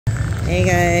Hey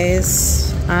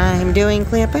guys, I'm doing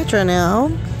Cleopatra now.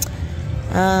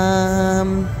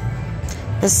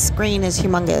 This screen is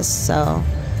humongous, so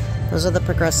those are the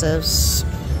progressives.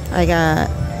 I got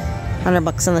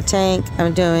 $100 in the tank.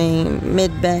 I'm doing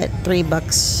mid bet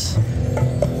 $3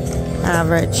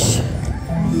 average.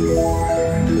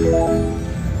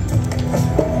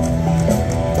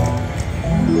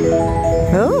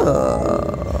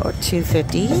 Oh,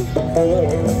 250.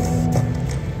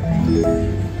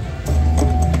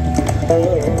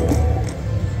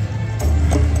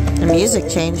 The music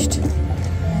changed.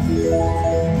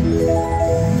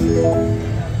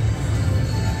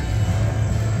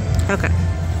 Okay.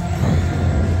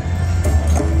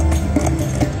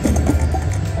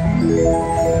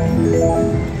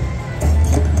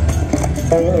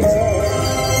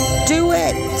 Do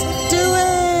it! Do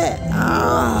it!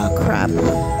 Oh, crap.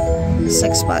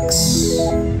 $6.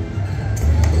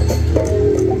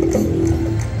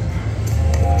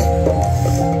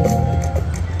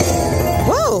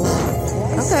 Whoa!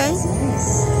 Okay.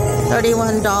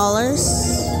 $31.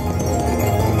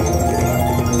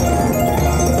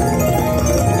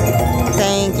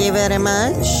 Thank you very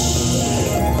much.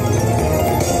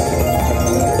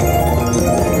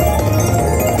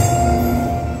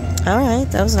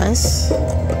 Alright, that was nice.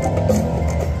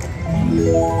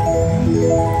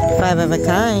 5 of a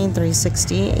kind,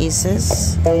 360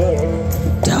 aces.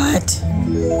 Do it!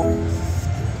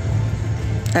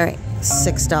 Alright,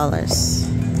 $6.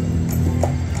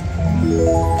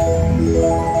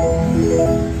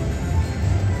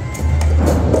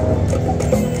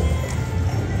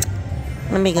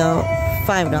 Let me go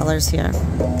 $5 here.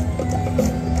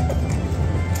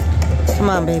 Come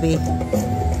on, baby.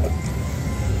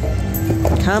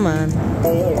 Come on.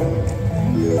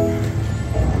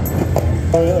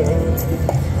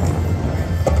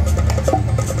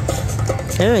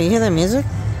 Oh, you hear that music?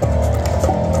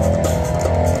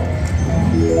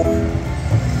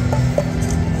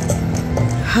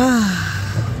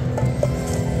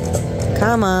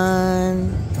 Come on.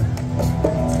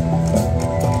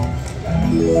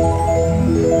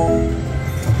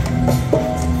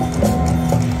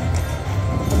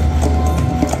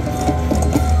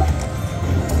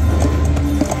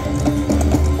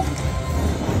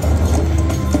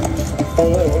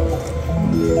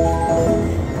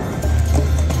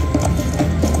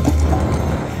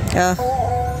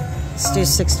 Let's do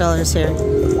 $6 here.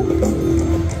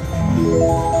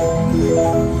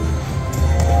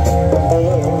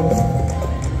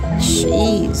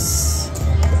 Jeez.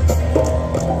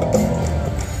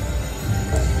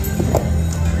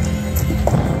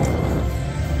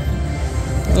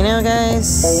 You know, guys,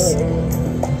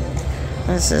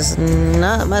 this is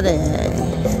not my day.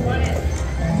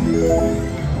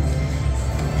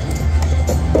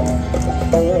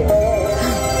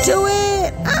 Do it!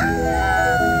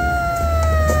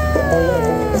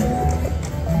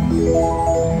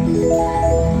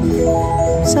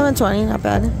 $7.20, not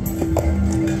bad.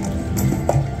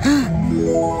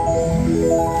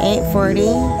 $8.40,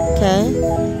 okay.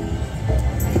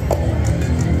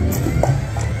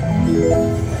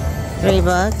 $3.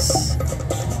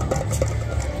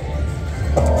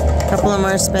 Couple of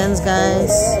more spins,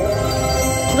 guys.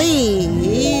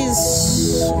 Please.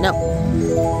 No.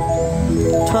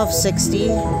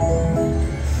 $12.60.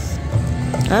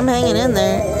 I'm hanging in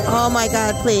there. Oh my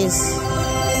God, please.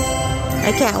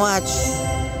 I can't watch.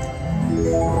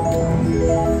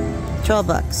 $12.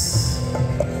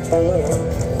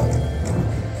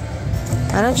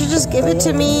 Why don't you just give it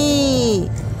to me?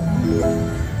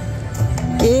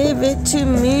 Give it to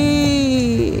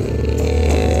me.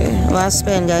 Last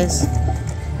spin, guys.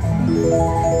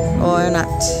 Or not.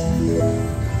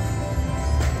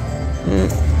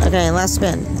 Okay, last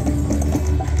spin.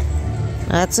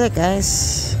 That's it,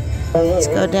 guys. Let's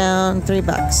go down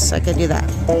 $3. I could do that.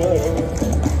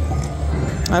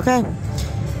 Okay.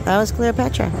 That was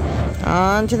Cleopatra.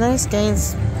 On to the next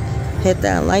games. Hit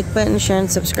that like button, share, and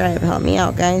subscribe. Help me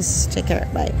out, guys. Take care.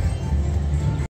 Bye.